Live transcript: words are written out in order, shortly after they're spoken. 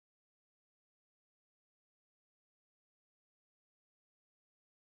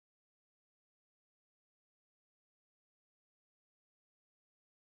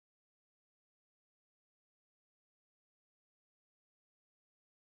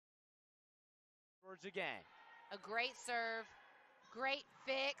Again. A great serve, great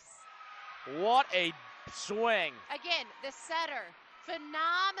fix. What a swing. Again, the setter,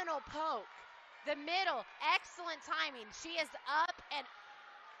 phenomenal poke. The middle, excellent timing. She is up and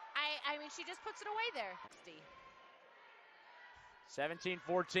I mean, she just puts it away there.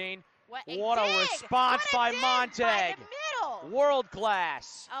 17-14. What a response by Montag. By the middle. World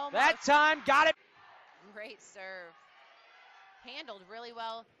class. Almost. That time got it. Great serve. Handled really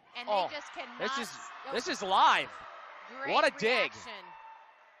well. And Oh, they just cannot. This is live. Great What a dig. reaction.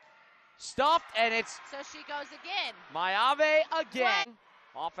 Stuffed, and it's So she goes again. Mayave again.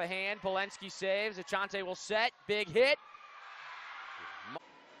 Off a hand, Polensky saves. Achante will set. Big hit.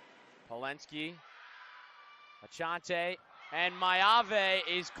 Polensky, Achante, and Mayave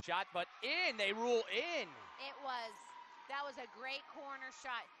is shot, but in. They rule in. That was a great corner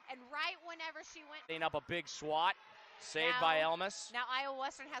shot. And right whenever she went. Clean up a big swat. Saved by Elmas. Now Iowa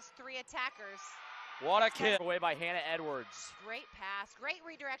Western has 3 attackers. What a kick away by Hannah Edwards. Great pass. Great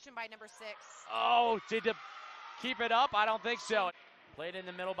redirection by number 6. Oh, did the keep it up? I don't think so. Played in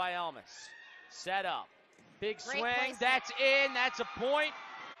the middle by Elmas. Set up. Big swing. Placement. That's in. That's a point.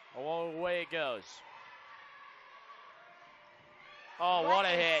 Oh, away it goes. Oh, what a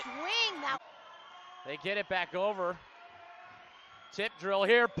hit. Swing. They get it back over. Tip drill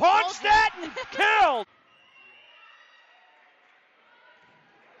here. Punched it and killed.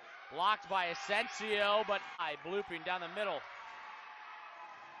 Blocked by Asensio, but blooping down the middle.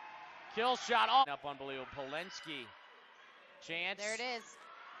 Kill shot up unbelievable. Polensky. Chance. There it is.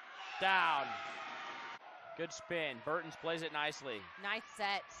 Down. Good spin. Burtons plays it nicely. Nice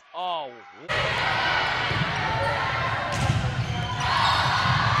set. Oh.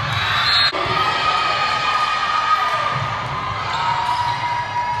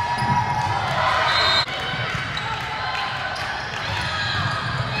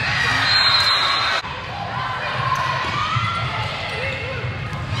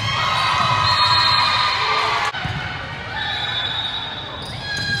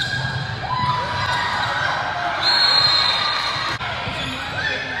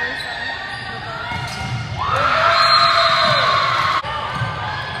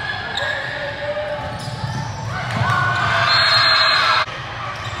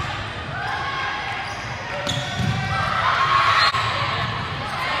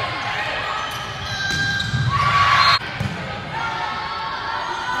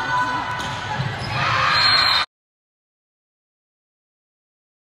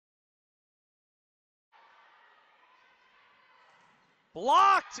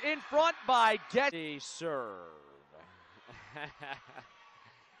 Blocked in front by Getty. Serve.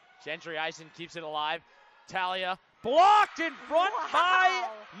 Gentry Eisen keeps it alive. Talia blocked in front by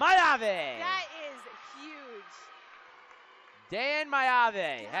Mayave. That is huge. Dayan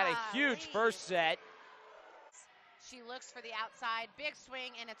Mayave had a huge first set. She looks for the outside. Big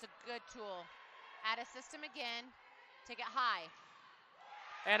swing, and it's a good tool. Add a system again. Take it high.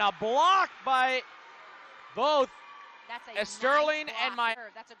 And a block by both That's a Sterling nice and my.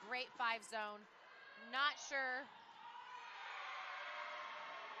 That's a great 5 zone. Not sure.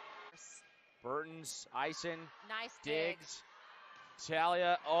 Burtons, Eisen, Nice dig. Diggs,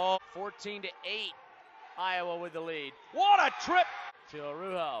 Talia. Oh, 14-8. Iowa with the lead. What a trip to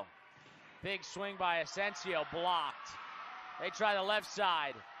Arujo. Big swing by Asensio, blocked. They try the left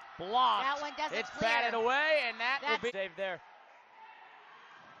side, blocked. That one doesn't It's clear. batted away, and that will be saved there.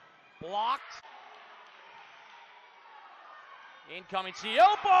 Blocked. Incoming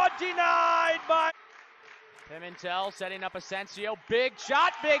Siopa, denied by Pimentel, setting up Asensio. Big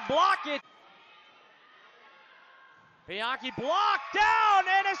shot, big block it. Bianchi blocked down,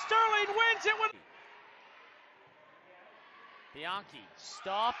 and Sterling wins it with Bianchi.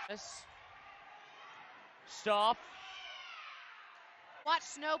 Stop. Stop. Watched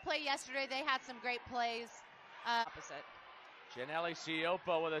Snow play yesterday. They had some great plays. Opposite. Janelli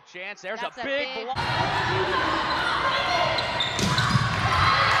Siopa with a chance. There's That's a big block.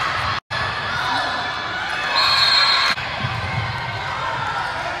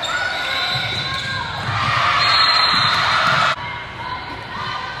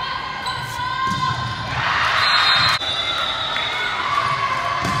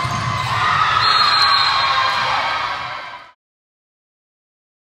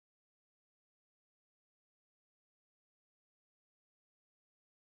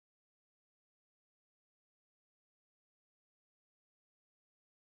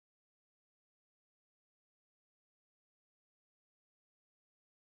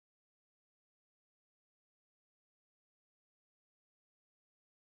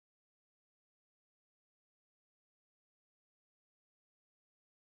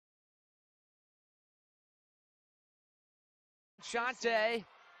 Shante.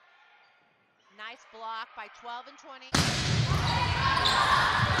 Nice block by 12 and 20.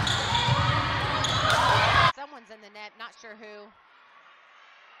 Someone's in the net, not sure who.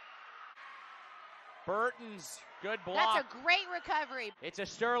 Burton's good block. That's a great recovery. It's a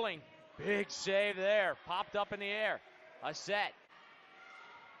Sterling. Big save there. Popped up in the air. A set.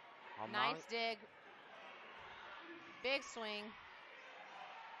 Nice dig. Big swing.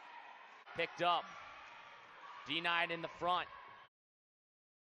 Picked up. D9 in the front.